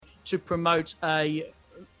to promote a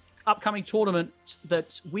upcoming tournament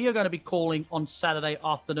that we are going to be calling on Saturday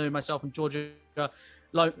afternoon. Myself and Georgia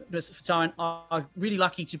Lopez-Fatone are really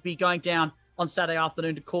lucky to be going down on Saturday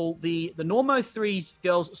afternoon to call the Normo Threes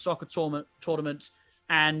Girls Soccer Tournament.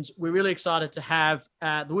 And we're really excited to have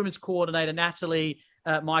the women's coordinator, Natalie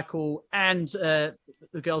Michael, and the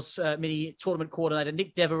girls' mini tournament coordinator,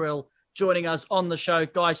 Nick Deverill, joining us on the show.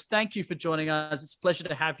 Guys, thank you for joining us. It's a pleasure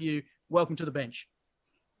to have you. Welcome to the bench.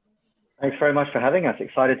 Thanks very much for having us.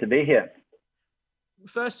 Excited to be here.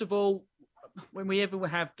 First of all, when we ever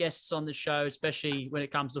have guests on the show, especially when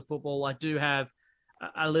it comes to football, I do have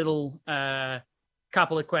a little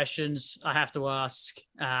couple of questions I have to ask.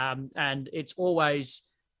 And it's always,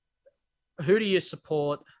 who do you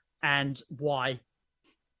support and why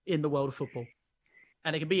in the world of football?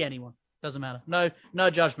 And it can be anyone. Doesn't matter. No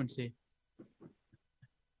judgments here.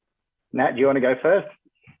 Nat, do you want to go first?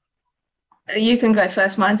 You can go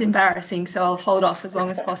first. Mine's embarrassing, so I'll hold off as long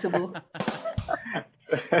as possible.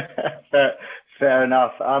 Fair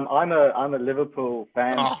enough. I'm a Liverpool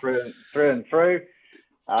fan through and through.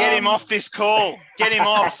 Get him off this call. Get him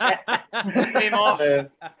off. Get him off.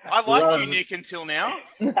 I liked you, Nick, until now.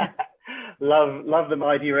 Love the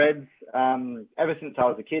Mighty Reds. Ever since I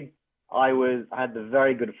was a kid, I had the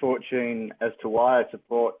very good fortune as to why I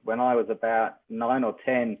support. When I was about 9 or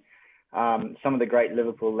 10, some of the great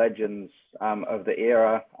Liverpool legends of the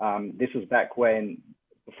era. This was back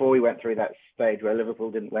before we went through that stage where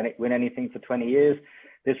Liverpool didn't win anything for 20 years.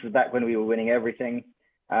 This was back when we were winning everything.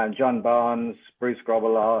 John Barnes, Bruce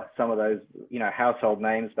Grobbelaar, some of those, household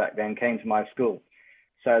names back then came to my school.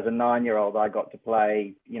 So as a 9-year-old, I got to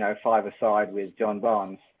play, 5-a-side with John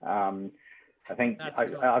Barnes. I think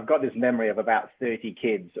I've got this memory of about 30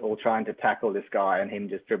 kids all trying to tackle this guy and him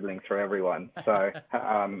just dribbling through everyone. So,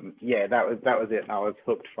 that was it. I was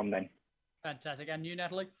hooked from then. Fantastic. And you,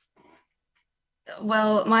 Natalie?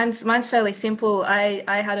 Well, mine's fairly simple. I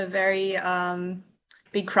had a very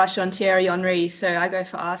big crush on Thierry Henry, so I go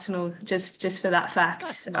for Arsenal just for that fact.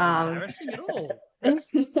 That's not embarrassing at all.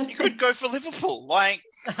 You could go for Liverpool, like.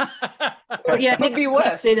 Well, yeah, Nick's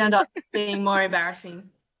worse. Did end up being more embarrassing.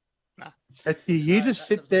 You just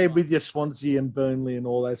sit there with your Swansea and Burnley and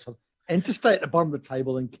all that stuff, and just stay at the bottom of the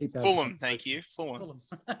table and keep out. Fulham, thank you. Fulham.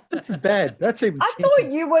 That's too bad. That's even. I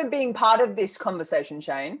thought you weren't being part of this conversation,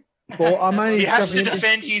 Shane. Well, I'm only. He has to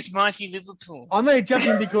defend his mighty Liverpool. I'm only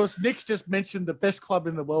jumping because Nick's just mentioned the best club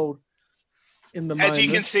in the world. As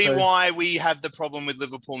you can see, why we have the problem with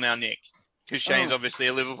Liverpool now, Nick, because Shane's obviously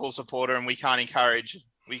a Liverpool supporter, and we can't encourage it.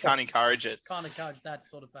 Can't encourage that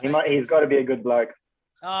sort of behavior. He's got to be a good bloke.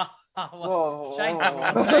 Shane's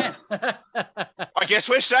I guess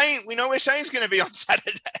we know where Shane's going to be on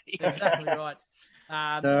Saturday. Exactly right.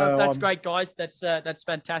 That's great, guys. That's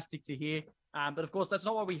fantastic to hear. But of course, that's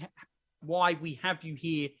not why we have you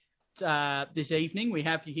here this evening. We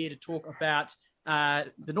have you here to talk about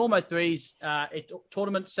the Normo Threes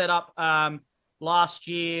tournament set up last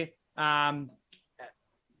year,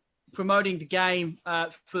 promoting the game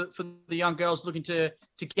for the young girls looking to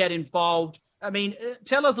get involved. I mean,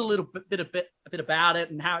 tell us a little bit about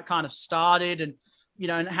it and how it kind of started, and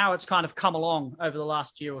and how it's kind of come along over the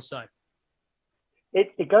last year or so.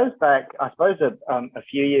 It goes back, I suppose, a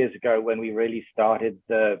few years ago when we really started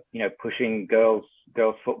the pushing girls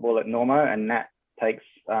football at Normo, and Nat takes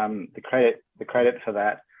the credit for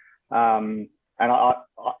that, and I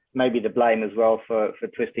maybe the blame as well for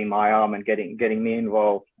twisting my arm and getting me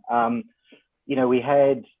involved. We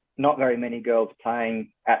had not very many girls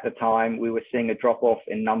playing at the time. We were seeing a drop off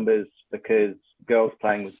in numbers because girls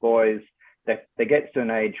playing with boys, they get to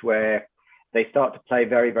an age where they start to play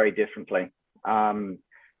very, very differently.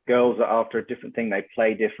 Girls are after a different thing. They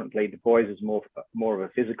play differently. The boys is more of a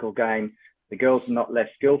physical game. The girls are not less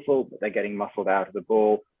skillful, but they're getting muscled out of the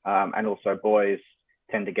ball. And also boys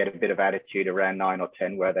tend to get a bit of attitude around 9 or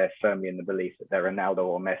 10 where they're firmly in the belief that they're Ronaldo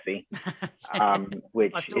or Messi.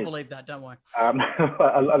 Which I still believe that, don't worry. A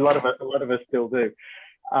lot of us still do.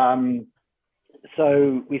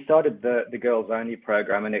 So we started the girls only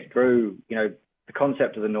program, and it grew. The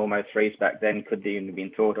concept of the Normo Threes back then couldn't even have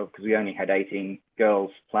been thought of because we only had 18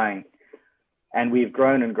 girls playing. And we've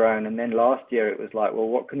grown and grown. And then last year it was like, well,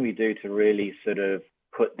 what can we do to really sort of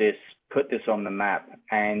put this on the map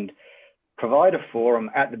and provide a forum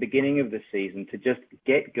at the beginning of the season to just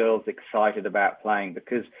get girls excited about playing?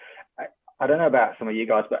 Because I don't know about some of you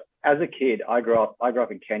guys, but as a kid, I grew up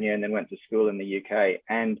in Kenya and then went to school in the UK.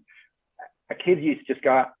 And a kid used to just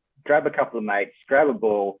go out, grab a couple of mates, grab a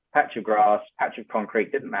ball, patch of grass, patch of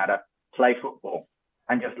concrete, didn't matter, play football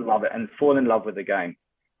and just love it and fall in love with the game.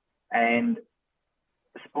 And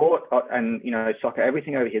sport and, soccer,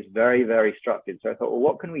 everything over here is very, very structured. So I thought, well,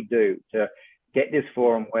 what can we do to get this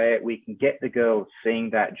forum where we can get the girls seeing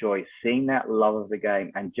that joy, seeing that love of the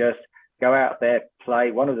game, and just go out there,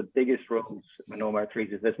 play. One of the biggest rules in Normo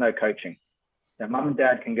Threes is there's no coaching. So mum and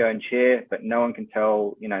dad can go and cheer, but no one can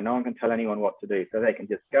tell anyone what to do. So they can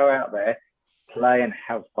just go out there, play and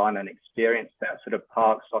have fun and experience that sort of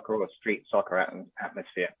park soccer or street soccer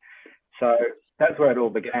atmosphere. So that's where it all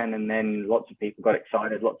began. And then lots of people got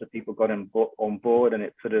excited. Lots of people got on board, and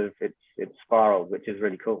it's spiraled, which is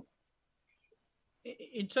really cool.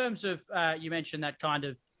 In terms of, you mentioned that kind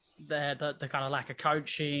of the kind of lack of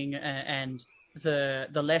coaching and the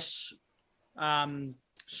less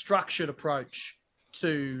structured approach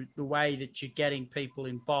to the way that you're getting people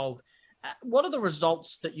involved. What are the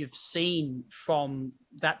results that you've seen from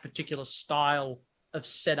that particular style of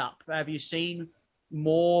setup? Have you seen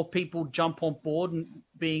more people jump on board and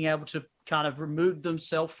being able to kind of remove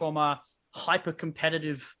themselves from a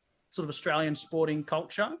hyper-competitive sort of Australian sporting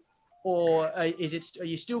culture? Or are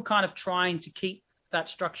you still kind of trying to keep that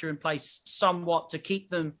structure in place somewhat to keep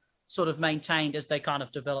them sort of maintained as they kind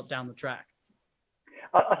of develop down the track?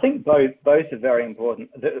 I think both are very important.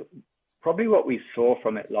 Probably what we saw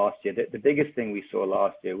from it last year, the biggest thing we saw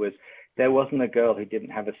last year was there wasn't a girl who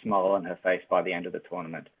didn't have a smile on her face by the end of the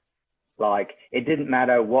tournament. Like, it didn't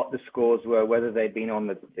matter what the scores were, whether they'd been on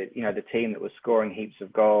the team that was scoring heaps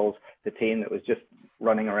of goals, the team that was just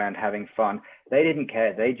running around having fun. They didn't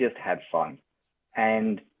care. They just had fun.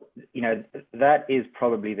 And, that is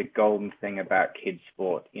probably the golden thing about kids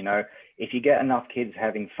sport. If you get enough kids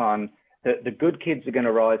having fun, the good kids are going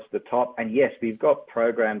to rise to the top. And yes, we've got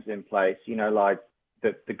programs in place, like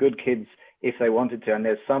the good kids, if they wanted to. And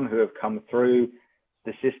there's some who have come through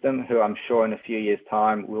the system who I'm sure in a few years'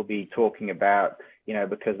 time we'll be talking about,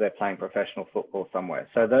 because they're playing professional football somewhere.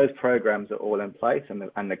 So those programs are all in place, and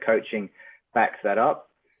the coaching backs that up.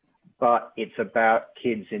 But it's about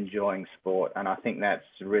kids enjoying sport. And I think that's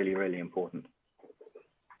really, really important.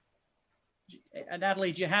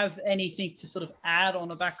 Natalie, do you have anything to sort of add on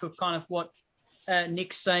the back of kind of what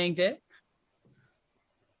Nick's saying there?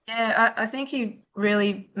 Yeah, I think he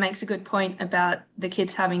really makes a good point about the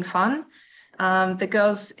kids having fun. The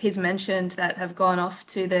girls he's mentioned that have gone off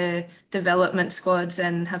to the development squads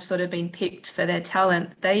and have sort of been picked for their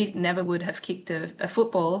talent, they never would have kicked a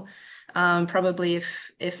football, probably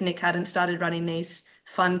if Nick hadn't started running these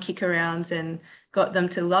fun kick arounds and got them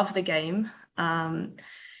to love the game.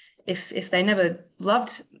 If they never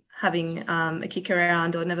loved having a kick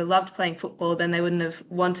around or never loved playing football, then they wouldn't have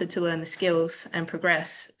wanted to learn the skills and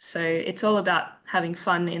progress. So it's all about having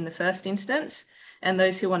fun in the first instance. And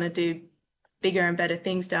those who want to do bigger and better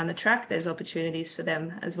things down the track, there's opportunities for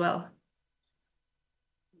them as well.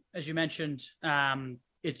 As you mentioned,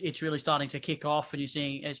 it's really starting to kick off, and you're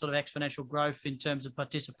seeing a sort of exponential growth in terms of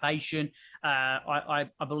participation. I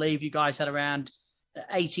believe you guys had around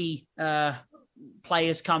 80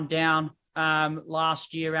 players come down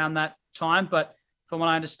last year around that time, but from what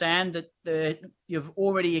I understand, that you've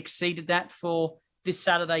already exceeded that for this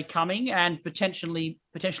Saturday coming, and potentially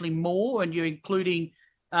more, and you're including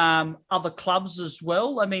other clubs as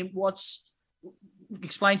well. I mean,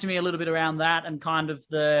 explain to me a little bit around that and kind of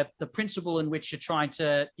the principle in which you're trying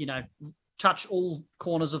to, touch all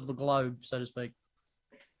corners of the globe, so to speak.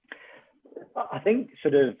 I think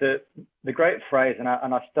sort of the great phrase, and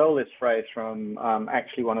I stole this phrase from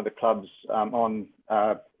actually one of the clubs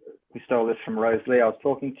we stole this from Rosalie. I was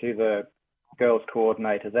talking to the girls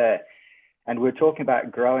coordinator there, and we're talking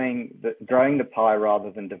about growing the pie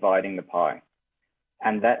rather than dividing the pie.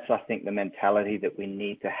 And that's, I think, the mentality that we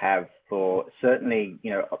need to have for certainly,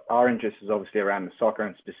 our interest is obviously around the soccer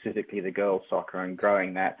and specifically the girls' soccer and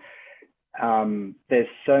growing that. There's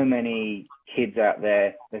so many kids out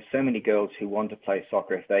there. There's so many girls who want to play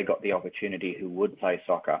soccer if they got the opportunity, who would play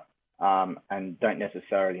soccer and don't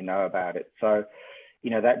necessarily know about it. So,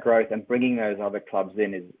 that growth and bringing those other clubs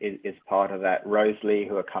in is part of that. Rosalie,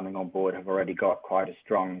 who are coming on board, have already got quite a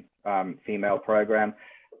strong female program.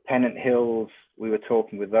 Pennant Hills, we were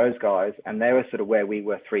talking with those guys, and they were sort of where we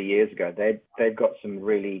were 3 years ago. They've got some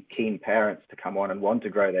really keen parents to come on and want to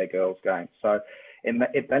grow their girls' game. So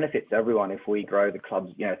it benefits everyone if we grow the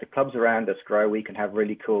clubs. If the clubs around us grow, we can have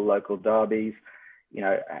really cool local derbies.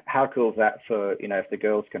 How cool is that for, if the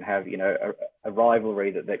girls can have, a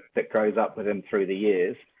rivalry that grows up with them through the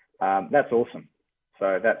years. That's awesome.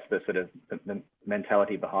 So that's the sort of the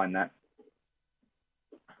mentality behind that.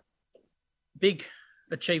 Big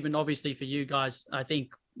achievement, obviously, for you guys. I think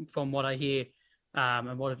from what I hear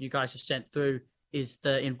and what you guys have sent through is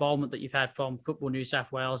the involvement that you've had from Football New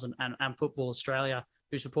South Wales and Football Australia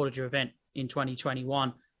who supported your event in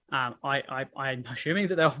 2021. I'm assuming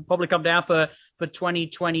that they'll probably come down for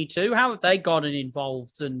 2022. How have they gotten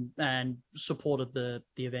involved and supported the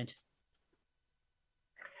event?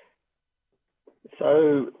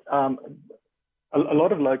 So a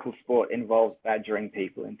lot of local sport involves badgering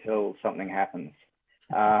people until something happens.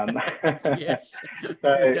 Yes.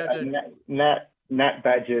 So Nat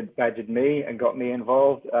badgered me and got me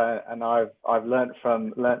involved, and I've learnt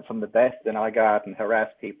from the best, and I go out and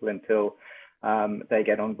harass people until they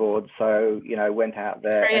get on board. So went out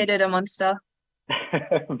there, created a monster.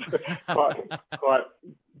 quite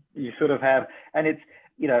you sort of have, and it's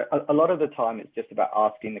a lot of the time it's just about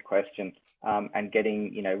asking the question and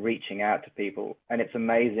getting reaching out to people, and it's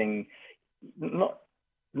amazing. Not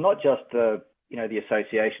just the the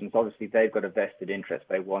associations, obviously they've got a vested interest.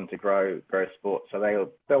 They want to grow sport, so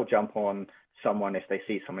they'll jump on someone if they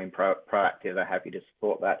see something proactive. They're happy to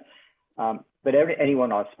support that. But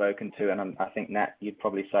anyone I've spoken to, and I think Nat, you'd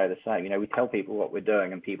probably say the same. We tell people what we're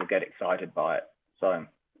doing, and people get excited by it. So,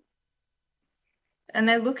 and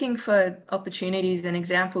they're looking for opportunities and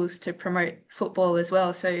examples to promote football as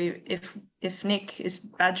well. So if Nick is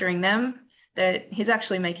badgering them, he's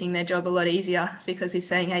actually making their job a lot easier, because he's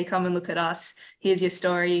saying, hey, come and look at us. Here's your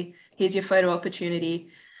story. Here's your photo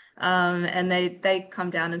opportunity. And they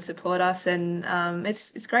come down and support us. And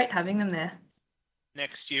it's great having them there.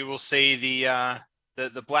 Next year, we'll see the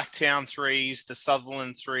Blacktown threes, the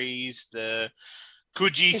Sutherland threes, the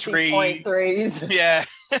Coogee Point threes. Yeah.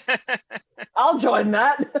 I'll join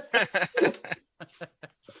that.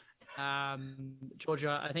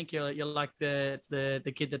 Georgia, I think you're like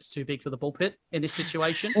the kid that's too big for the pulpit in this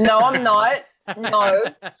situation. No, I'm not. No,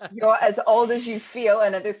 you're as old as you feel,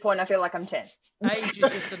 and at this point, I feel like I'm 10. Age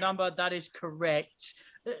is just a number. That is correct.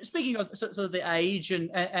 Speaking of sort of the age and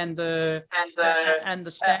the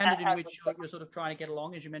standard in which you're sort of trying to get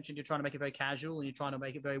along, as you mentioned, you're trying to make it very casual and you're trying to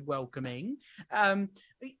make it very welcoming.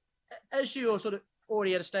 As you're sort of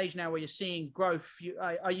already at a stage now where you're seeing growth,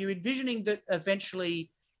 are you envisioning that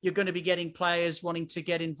eventually you're going to be getting players wanting to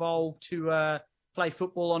get involved to play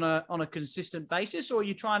football on a consistent basis, or are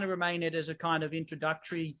you trying to remain it as a kind of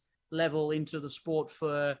introductory level into the sport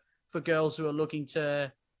for girls who are looking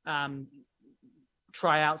to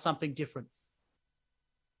try out something different?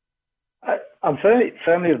 I'm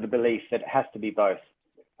firmly of the belief that it has to be both.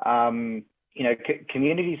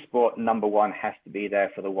 Community sport, number one, has to be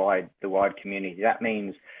there for the wide community. That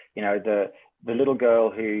means, the little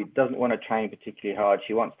girl who doesn't want to train particularly hard,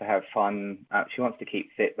 she wants to have fun, she wants to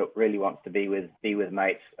keep fit, but really wants to be with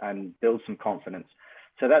mates and build some confidence.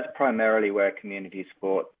 So that's primarily where community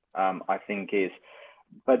sport, I think, is.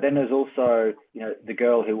 But then there's also, the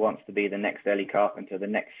girl who wants to be the next Ellie Carpenter, the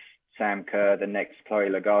next Sam Kerr, the next Chloe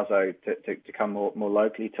Lagazo to come more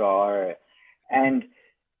locally to our area. And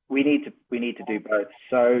we need to do both.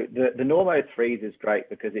 So the Normo threes is great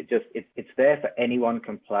because it's there for anyone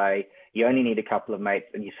can play. You only need a couple of mates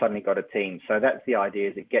and you suddenly got a team. So that's the idea,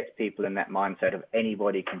 is it gets people in that mindset of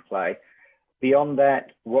anybody can play. Beyond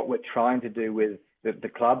that, what we're trying to do with the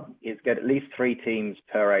club is get at least 3 teams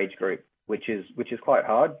per age group, which is quite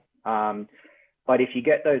hard. But if you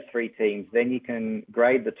get those 3 teams, then you can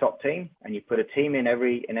grade the top team and you put a team in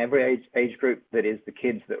every age group that is the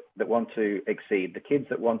kids that want to exceed, the kids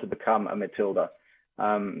that want to become a Matilda,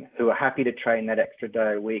 who are happy to train that extra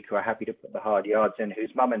day a week, who are happy to put the hard yards in, whose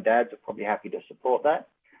mum and dads are probably happy to support that.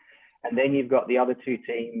 And then you've got the other 2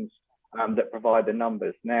 teams that provide the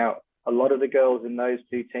numbers. Now, a lot of the girls in those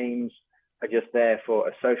 2 teams are just there for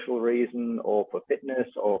a social reason or for fitness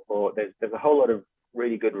or for, there's a whole lot of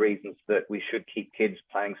really good reasons that we should keep kids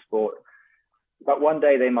playing sport. But one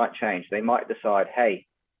day they might change. They might decide, hey,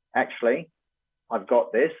 actually, I've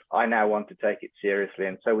got this. I now want to take it seriously.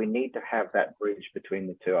 And so we need to have that bridge between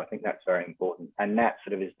the 2. I think that's very important. And Nat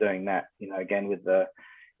sort of is doing that, again, with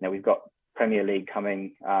we've got Premier League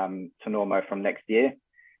coming to Normo from next year.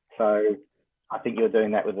 So I think you're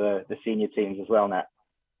doing that with the senior teams as well, Nat.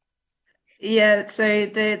 Yeah, so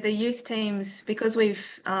the youth teams, because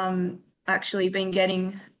we've actually been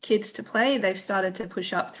getting kids to play, they've started to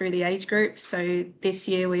push up through the age groups. So this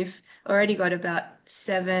year we've already got about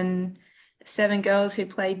seven girls who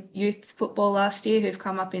played youth football last year who've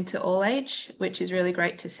come up into all age, which is really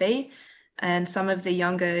great to see. And some of the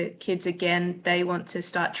younger kids, again, they want to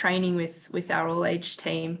start training with our all age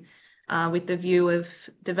team with the view of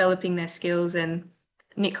developing their skills. And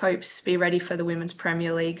Nick hopes be ready for the Women's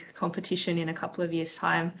Premier League competition in a couple of years'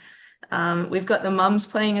 time. We've got the mums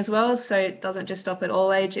playing as well, so it doesn't just stop at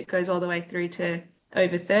all age, it goes all the way through to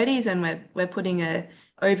over 30s, and we're putting a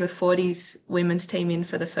over 40s women's team in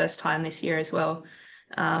for the first time this year as well.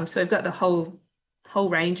 So we've got the whole whole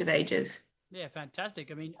range of ages. Yeah,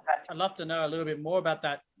 fantastic. I mean, I'd love to know a little bit more about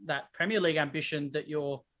that Premier League ambition that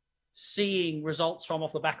you're seeing results from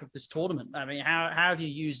off the back of this tournament. I mean, how have you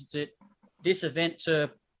used this event to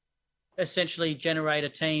essentially generate a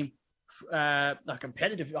team, a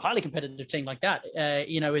highly competitive team like that,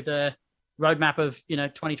 with a roadmap of,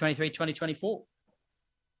 2023, 2024?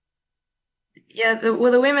 Yeah, the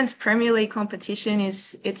Women's Premier League competition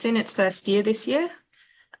it's in its first year this year.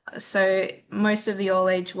 So most of the All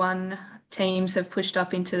Age 1 teams have pushed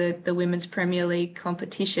up into the Women's Premier League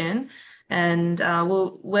competition. And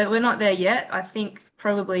we're not there yet. I think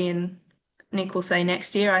probably Nick will say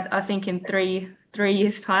next year, I think in three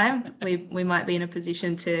years' time, we might be in a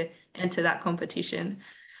position to enter that competition.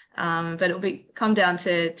 But it'll come down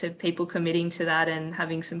to people committing to that and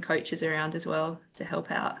having some coaches around as well to help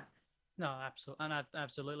out. No,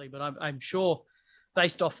 absolutely. But I'm sure,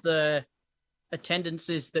 based off the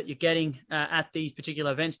attendances that you're getting at these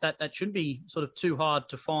particular events, that shouldn't be sort of too hard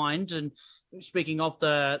to find. And speaking of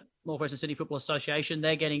the North Western Sydney Football Association,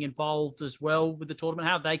 they're getting involved as well with the tournament.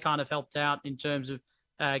 How have they kind of helped out in terms of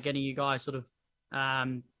getting you guys sort of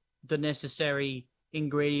the necessary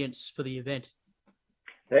ingredients for the event?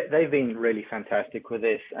 They've been really fantastic with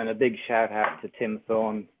this, and a big shout out to Tim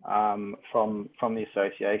Thorne from the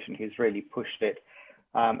association, who's really pushed it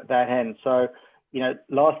that end. So,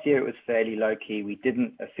 last year it was fairly low key. We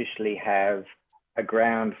didn't officially have a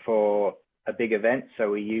ground for a big event,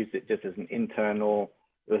 so we used it just as an internal.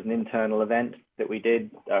 It was an internal event that we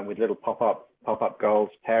did with little pop-up goals,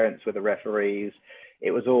 parents with the referees.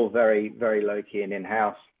 It was all very, very low key and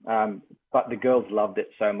in-house. But the girls loved it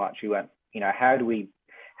so much. We went, how do we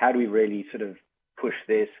really sort of push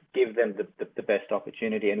this, give them the best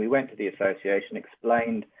opportunity? And we went to the association,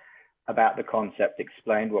 explained about the concept,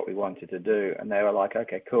 explained what we wanted to do. And they were like,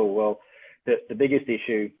 okay, cool. Well, the biggest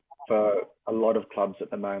issue for a lot of clubs at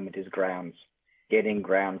the moment is grounds, getting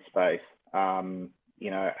ground space,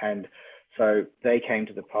 and so they came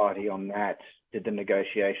to the party on that, did the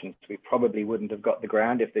negotiations. We probably wouldn't have got the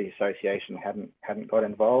ground if the association hadn't got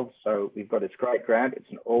involved. So we've got this great ground. It's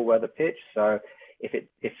an all-weather pitch. So if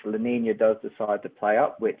La Nina does decide to play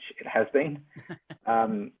up, which it has been,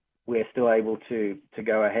 we're still able to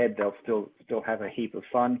go ahead. They'll still have a heap of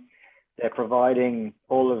fun. They're providing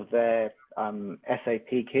all of their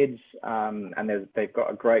SAP kids, and they've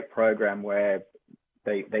got a great program where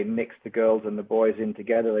they mix the girls and the boys in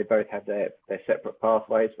together. They both have their separate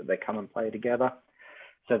pathways, but they come and play together.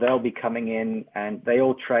 So they'll be coming in, and they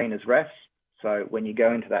all train as refs. So when you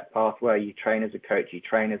go into that pathway, you train as a coach, you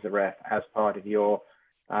train as a ref as part of your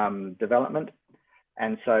development.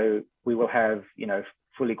 And so we will have,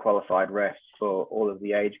 fully qualified refs for all of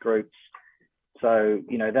the age groups. So,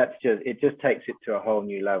 it just takes it to a whole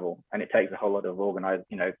new level, and it takes a whole lot of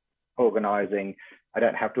organizing. I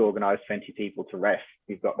don't have to organize 20 people to ref.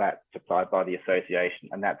 We've got that supplied by the association,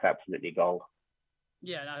 and that's absolutely gold.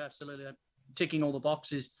 Yeah, no, absolutely. Ticking all the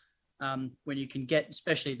boxes when you can get,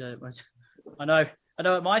 especially I know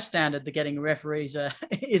at my standard, the getting referees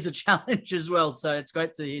is a challenge as well. So it's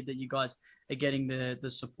great to hear that you guys are getting the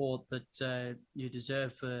support that you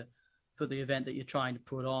deserve for the event that you're trying to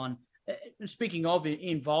put on. Speaking of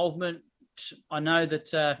involvement, I know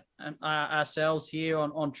that ourselves here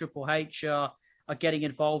on Triple H are getting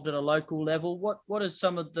involved at a local level. What are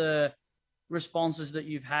some of the responses that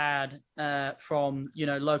you've had from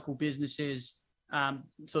local businesses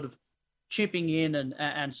sort of chipping in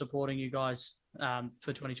and supporting you guys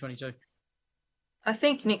for 2022? I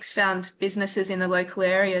think Nick's found businesses in the local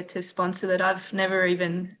area to sponsor that I've never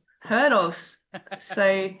even heard of.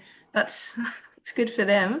 So it's good for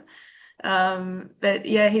them. But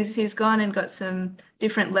yeah, he's gone and got some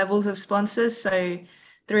different levels of sponsors. So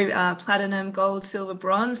through platinum, gold, silver,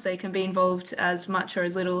 bronze, they can be involved as much or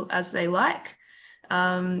as little as they like.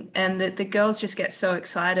 And the girls just get so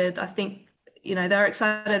excited. I think, they were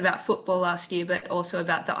excited about football last year, but also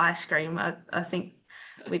about the ice cream. I think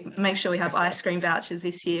we make sure we have ice cream vouchers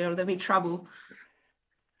this year or there'll be trouble.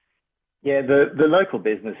 Yeah, the local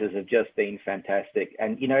businesses have just been fantastic.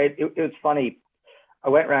 And, it was funny. I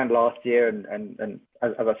went around last year and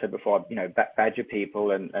as I said before, badger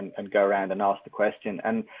people and go around and ask the question.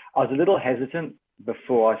 And I was a little hesitant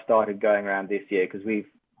before I started going around this year because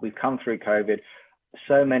we've come through COVID.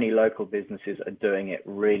 So many local businesses are doing it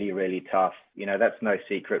really, really tough. That's no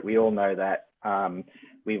secret. We all know that.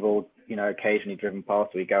 We've all, occasionally driven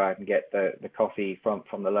past. We go out and get the coffee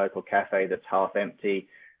from the local cafe that's half empty,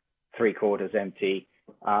 3/4 empty.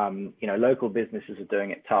 Local businesses are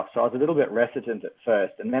doing it tough. So I was a little bit reticent at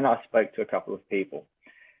first, and then I spoke to a couple of people,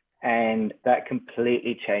 and that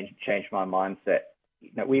completely changed my mindset.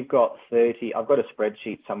 we've got 30. I've got a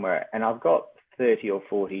spreadsheet somewhere, and I've got 30 or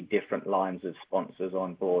 40 different lines of sponsors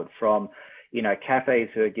on board, from cafes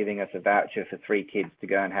who are giving us a voucher for 3 kids to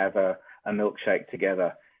go and have a milkshake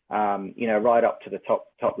together, right up to the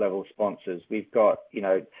top level sponsors. We've got,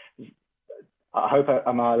 I hope,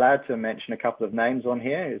 am I allowed to mention a couple of names on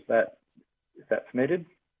here? Is that permitted?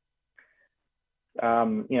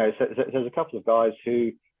 So there's a couple of guys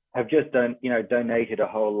who have just donated a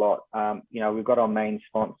whole lot. We've got our main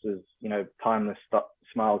sponsors, Timeless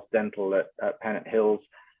Smiles Dental at Pennant Hills,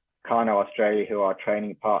 Kano Australia, who are our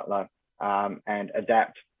training partner, and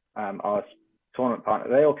Adapt, our tournament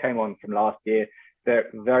partner. They all came on from last year. They're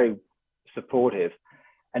very supportive.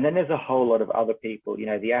 And then there's a whole lot of other people.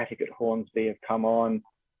 The Attic at Hornsby have come on.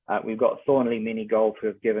 We've got Thornley Mini Golf, who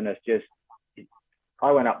have given us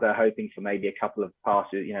I went up there hoping for maybe a couple of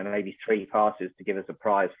passes, maybe 3 passes to give us a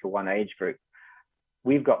prize for one age group.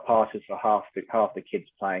 We've got passes for half the kids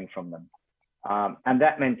playing from them. And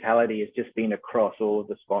that mentality has just been across all of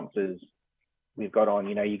the sponsors we've got on.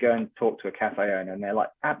 You go and talk to a cafe owner and they're like,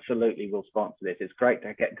 absolutely, we'll sponsor this. It's great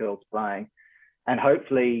to get girls playing. And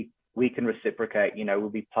hopefully we can reciprocate. We'll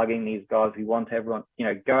be plugging these guys. We want everyone,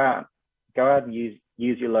 go out and use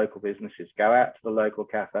your local businesses, go out to the local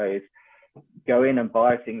cafes, go in and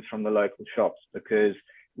buy things from the local shops, because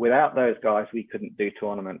without those guys, we couldn't do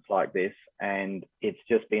tournaments like this. And it's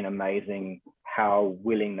just been amazing how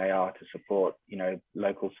willing they are to support,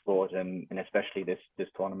 local sport and especially this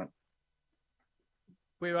tournament.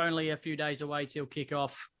 We're only a few days away till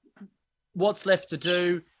kickoff. What's left to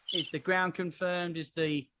do? Is the ground confirmed?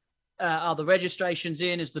 Are the registrations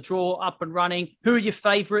in? Is the draw up and running? Who are your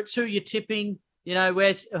favourites? Who are you tipping?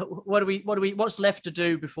 What's left to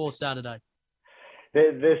do before Saturday?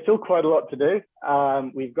 There's still quite a lot to do.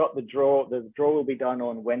 We've got the draw. The draw will be done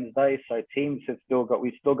on Wednesday. So teams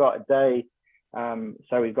we've still got a day.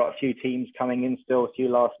 So we've got a few teams coming in still, a few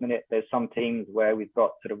last minute. There's some teams where we've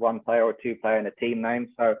got sort of 1 player or 2 player in a team name.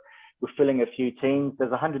 So we're filling a few teams. There's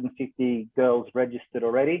 150 girls registered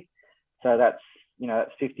already. So that's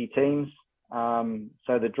 50 teams.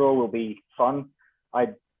 So the draw will be fun. I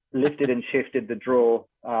lifted and shifted the draw,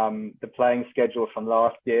 the playing schedule from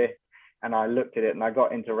last year, and I looked at it and I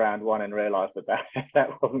got into round 1 and realized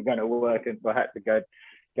that wasn't going to work, and so I had to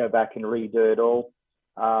go back and redo it all.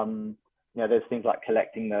 There's things like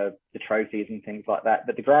collecting the trophies and things like that,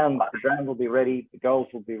 but the ground will be ready, the goals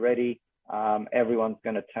will be ready. Everyone's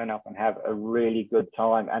going to turn up and have a really good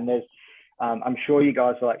time, and there's I'm sure you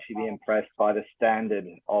guys will actually be impressed by the standard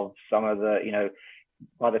of some of the,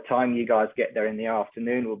 by the time you guys get there in the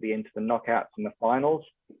afternoon, we'll be into the knockouts and the finals.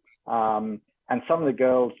 And some of the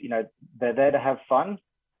girls, they're there to have fun,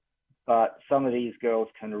 but some of these girls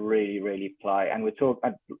can really, really play. And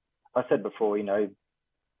I said before,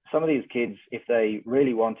 some of these kids, if they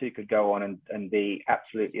really want to, could go on and be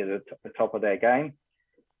absolutely at the top of their game.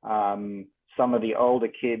 Some of the older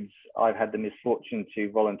kids, I've had the misfortune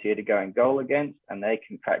to volunteer to go and goal against, and they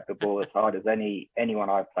can crack the ball as hard as anyone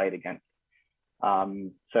I've played against.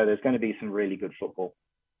 So there's going to be some really good football.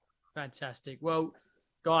 Fantastic. Well,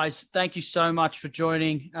 guys, thank you so much for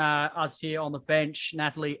joining us here on the bench,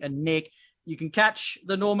 Natalie and Nick. You can catch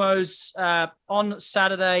the Normos on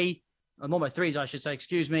Saturday, Normo 3s, I should say,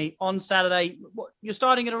 on Saturday. You're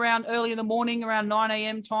starting it around early in the morning, around 9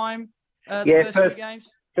 a.m. time, first 3 games?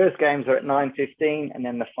 First games are at 9:15, and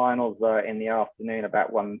then the finals are in the afternoon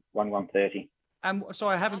about 1:30.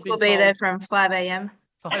 Sorry, I haven't been told. We'll be there from 5 a.m.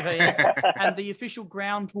 5 a.m. And the official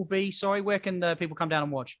ground will be, where can the people come down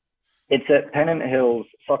and watch? It's at Pennant Hills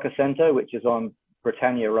Soccer Centre, which is on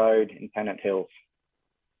Britannia Road in Pennant Hills.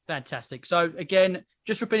 Fantastic. So again,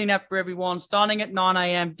 just repeating that for everyone, starting at 9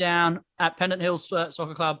 a.m. down at Pennant Hills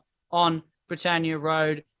Soccer Club on Britannia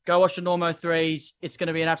Road. Go watch the Normo 3s. It's going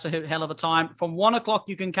to be an absolute hell of a time. From 1 o'clock,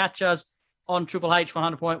 you can catch us on Triple H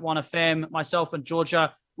 100.1 FM. Myself and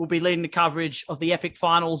Georgia will be leading the coverage of the epic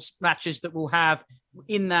finals matches that we'll have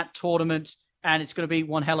in that tournament. And it's going to be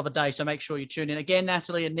one hell of a day. So make sure you tune in. Again,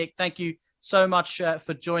 Natalie and Nick, thank you so much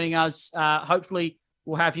for joining us. Hopefully,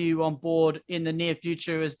 we'll have you on board in the near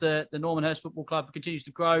future as the Normanhurst Football Club continues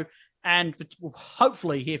to grow. And we'll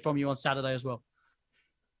hopefully hear from you on Saturday as well.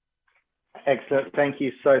 Excellent. Thank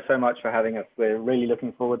you so much for having us. We're really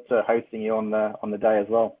looking forward to hosting you on the day as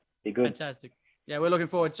well. Be good. Fantastic. Yeah, we're looking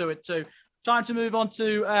forward to it too. Time to move on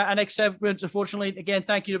to our next segment. Unfortunately, again,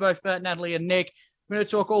 thank you to both Natalie and Nick. We're going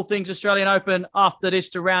to talk all things Australian Open after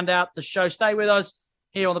this to round out the show. Stay with us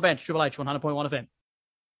here on the bench, Triple H 100.1 FM.